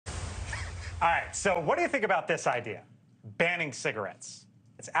All right, so what do you think about this idea? Banning cigarettes.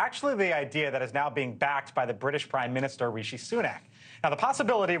 It's actually the idea that is now being backed by the British Prime Minister Rishi Sunak. Now, the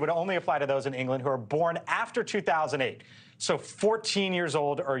possibility would only apply to those in England who are born after 2008. So 14 years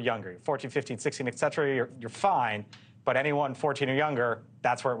old or younger, 14, 15, 16, et cetera, you're fine. But anyone 14 or younger,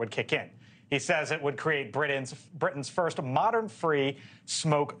 that's where it would kick in. He says it would create Britain's first modern-free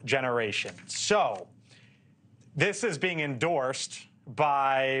smoke generation. So this is being endorsed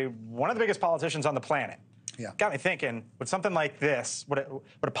by one of the biggest politicians on the planet. Yeah. Got me thinking, would something like this, would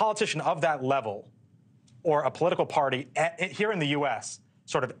a politician of that level or a political party here in the U.S.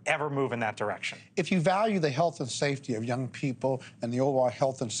 sort of ever move in that direction? If you value the health and safety of young people and the overall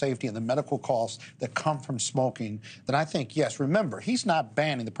health and safety and the medical costs that come from smoking, then I think, yes. Remember, he's not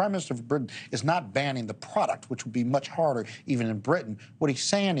banning, the Prime Minister of Britain is not banning the product, which would be much harder even in Britain. What he's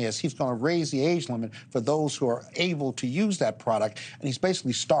saying is he's going to raise the age limit for those who are able to use that product, and he's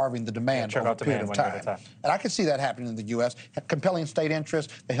basically starving the demand over a period of time. And I can see that happening in the U.S. Compelling state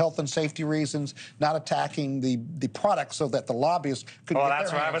interest, the health and safety reasons, not attacking the product so that the lobbyists could get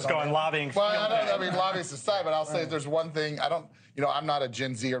that's where I was going, lobbying. Well, I mean, lobbyists aside, but I'll say there's one thing, I'm not a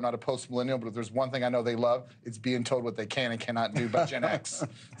Gen Z or I'm not a post-millennial, but if there's one thing I know they love, it's being told what they can and cannot do by Gen X.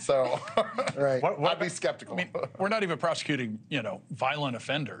 So right. I'd be skeptical. I mean, we're not even prosecuting, violent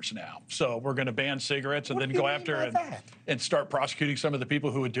offenders now. So we're going to ban cigarettes and then go after and start prosecuting some of the people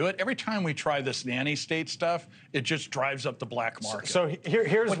who would do it. Every time we try this nanny state stuff, it just drives up the black market. So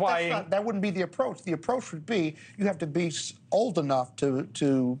here's why... that wouldn't be the approach. The approach would be you have to be old enough to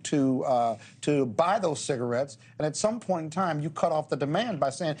buy those cigarettes, and at some point in time, you cut off the demand by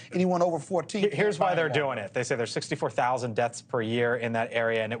saying anyone over 14. Here's why they're doing it. They say there's 64,000 deaths per year in that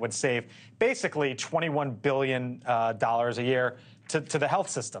area, and it would save basically $21 billion a year to the health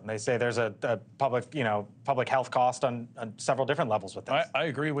system. They say there's a public health cost on several different levels with this. I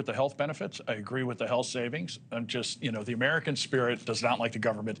agree with the health benefits. I agree with the health savings. I'm just, the American spirit does not like the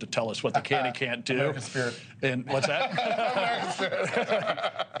government to tell us what they can and can't do. American spirit. And what's that? American spirit.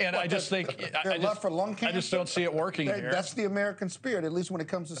 And I just think for lung cancer. I just don't see it working here. That's the American spirit, at least when it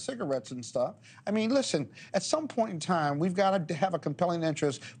comes to cigarettes and stuff. I mean, listen, at some point in time, we've got to have a compelling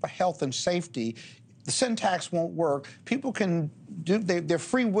interest for health and safety. The sin tax won't work. People can do, their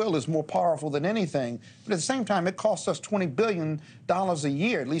free will is more powerful than anything. But at the same time, it costs us $20 billion a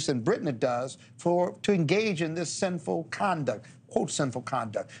year, at least in Britain it does, to engage in this sinful conduct. Quote, sinful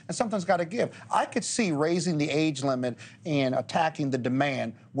conduct. And something's got to give. I could see raising the age limit and attacking the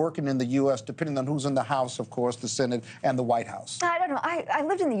demand working in the U.S., depending on who's in the House, of course, the Senate, and the White House. I don't know. I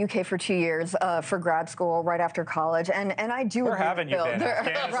lived in the U.K. for 2 years for grad school right after college, and I do Where haven't you been?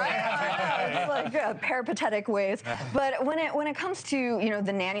 Right? It's like peripatetic ways. But when it comes to,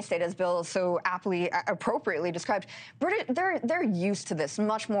 the nanny state, as Bill so appropriately described, they're used to this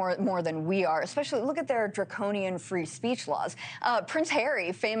much more than we are, especially look at their draconian free speech laws. Prince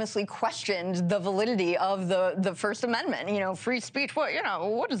Harry famously questioned the validity of the First Amendment. Free speech,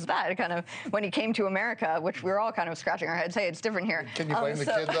 what is that? Kind of when he came to America, which we were all kind of scratching our heads. Hey, it's different here. Can you blame the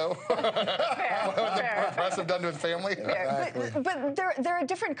kid, though? Fair. What press have done to his family? Exactly. But they're a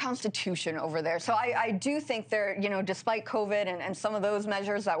different constitution over there. So I do think they're, despite COVID and some of those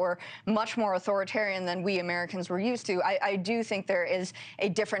measures that were much more authoritarian than we Americans were used to, I do think there is a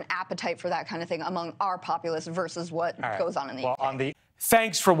different appetite for that kind of thing among our populace versus what goes on in the UK.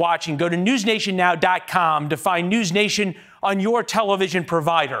 Thanks for watching. Go to NewsNationNow.com to find NewsNation on your television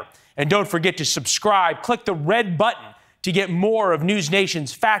provider. And don't forget to subscribe. Click the red button to get more of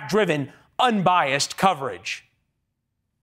NewsNation's fact-driven, unbiased coverage.